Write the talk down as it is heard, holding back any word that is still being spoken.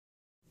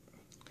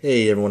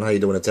Hey everyone, how you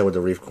doing? It's Ed with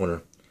the Reef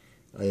Corner.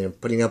 I am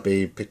putting up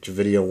a picture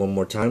video one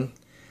more time.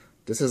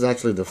 This is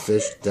actually the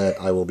fish that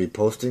I will be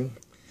posting.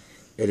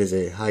 It is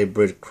a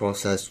hybrid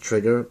crosshatch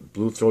trigger,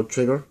 blue throat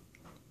trigger.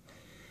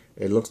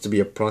 It looks to be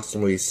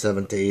approximately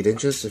 7 to 8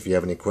 inches. If you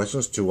have any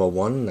questions,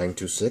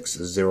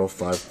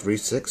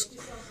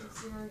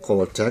 201-926-0536. Call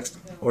or text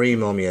or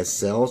email me at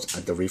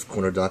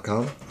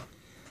sales@TheReefCorner.com.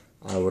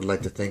 I would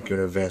like to thank you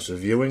in advance for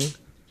viewing.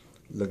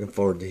 Looking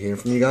forward to hearing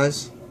from you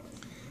guys.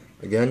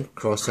 Again,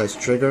 crosshatch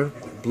trigger,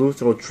 blue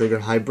throat trigger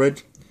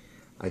hybrid.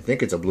 I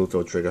think it's a blue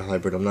throat trigger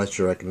hybrid. I'm not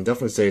sure. I can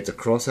definitely say it's a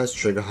crosshatch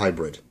trigger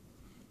hybrid.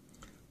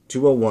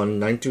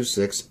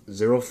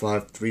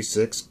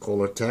 201-926-0536. Call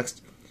or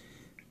text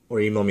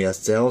or email me at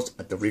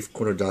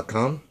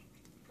sales@TheReefCorner.com.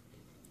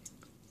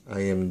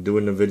 I am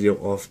doing the video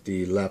off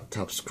the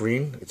laptop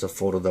screen. It's a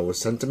photo that was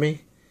sent to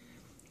me,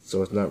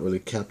 so it's not really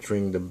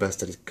capturing the best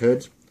that it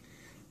could.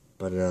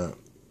 But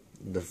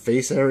the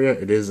face area,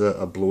 it is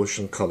a bluish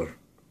in color.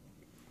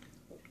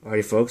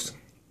 Alrighty folks,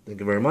 thank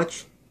you very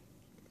much.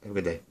 Have a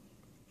good day.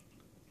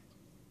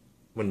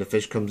 When the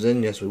fish comes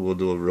in, yes, we will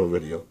do a real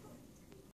video.